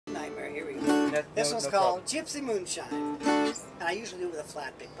This one's called Gypsy Moonshine. And I usually do it with a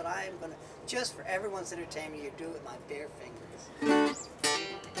flat pick, but I am going to, just for everyone's entertainment, you do it with my bare fingers.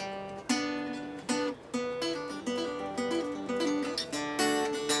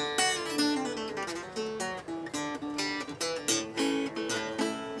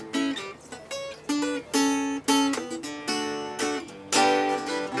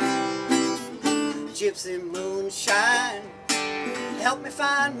 Gypsy moonshine, help me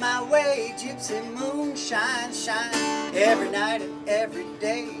find my way. Gypsy moonshine, shine every night and every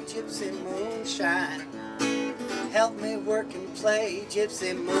day. Gypsy moonshine, help me work and play.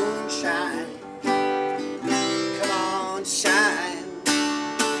 Gypsy moonshine, come on, shine.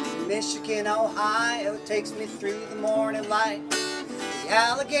 Michigan, Ohio takes me through the morning light. The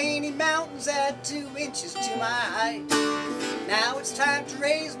Allegheny Mountains add 2 inches to my height. Now it's time to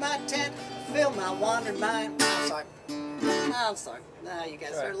raise my tent, fill my wandering mind. I'm sorry. No, you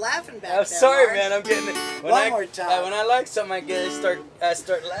guys are laughing back there. I'm sorry, Mark. man. I'm getting it. One more time. When I like something, I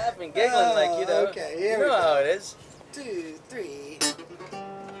start laughing, giggling, like, you know. Okay, here you we know go. how it is. 2, 3.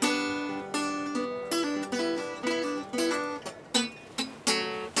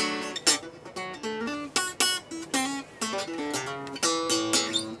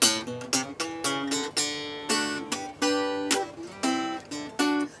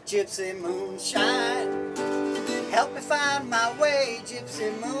 Gypsy moonshine, help me find my way. Gypsy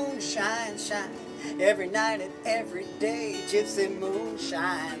moonshine, shine every night and every day. Gypsy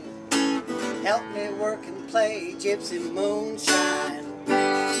moonshine, help me work and play. Gypsy moonshine,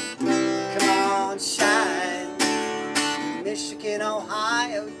 come on, shine. Michigan,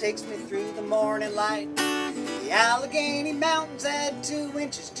 Ohio takes me through the morning light. The Allegheny Mountains add 2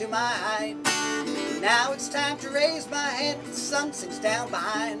 inches to my height. Now it's time to raise my head, the sun sinks down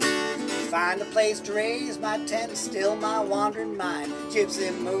behind. Find a place to raise my tent, still my wandering mind.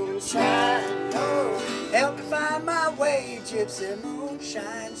 Gypsy moonshine, oh, help me find my way. Gypsy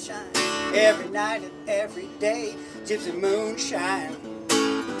moonshine, shine every night and every day. Gypsy moonshine,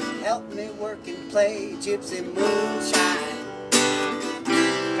 help me work and play. Gypsy moonshine,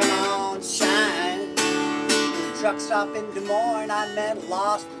 come on, shine. Truck stop in Des Moines, I met a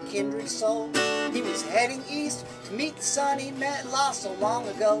lost and kindred soul. He was heading east to meet the son he met lost so long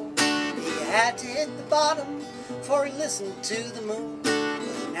ago. He had to hit the bottom before he listened to the moon.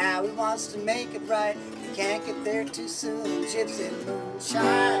 But now he wants to make it right, he can't get there too soon. Gypsy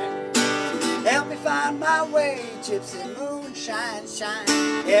moonshine, help me find my way. Gypsy moonshine, shine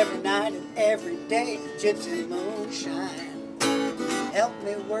every night and every day. Gypsy moonshine, help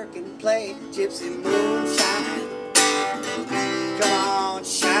me work and play. Gypsy moonshine, come on,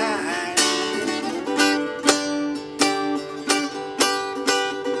 shine.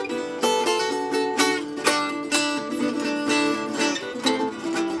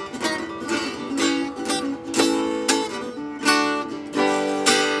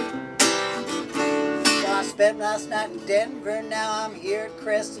 Spent last night in Denver, now I'm here at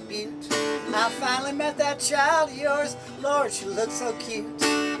Crested Butte. I finally met that child of yours, Lord, she looks so cute.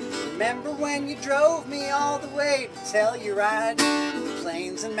 Remember when you drove me all the way to Telluride? The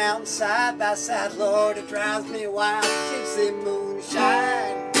plains and mountains side by side, Lord, it drives me wild. Gypsy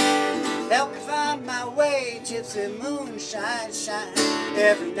moonshine, help me find my way. Gypsy moonshine, shine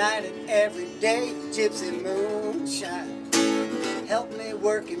every night and every day. Gypsy moonshine, help me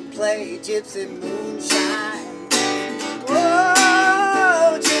work and play. Gypsy moonshine,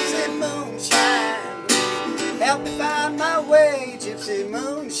 whoa, gypsy moonshine, help me find my way. Gypsy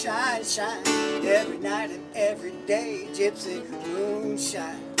moonshine, shine every night and every day. Gypsy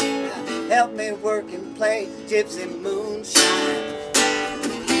moonshine, help me work and play. Gypsy moonshine.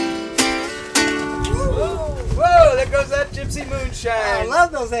 Whoa, there goes that Gypsy moonshine. I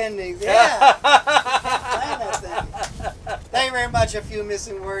love those endings, yeah. Thank you very much. A few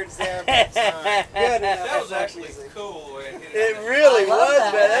missing words there. But good enough. That was actually cool. It really was,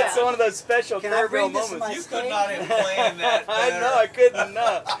 that. man. That's one of those special Can I bring Kerrville this to moments. my You could not have planned that I better. know, I couldn't.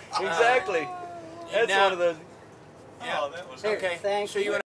 No, exactly. That's Now- one of those. Yeah, that was Here, okay. thank So you. you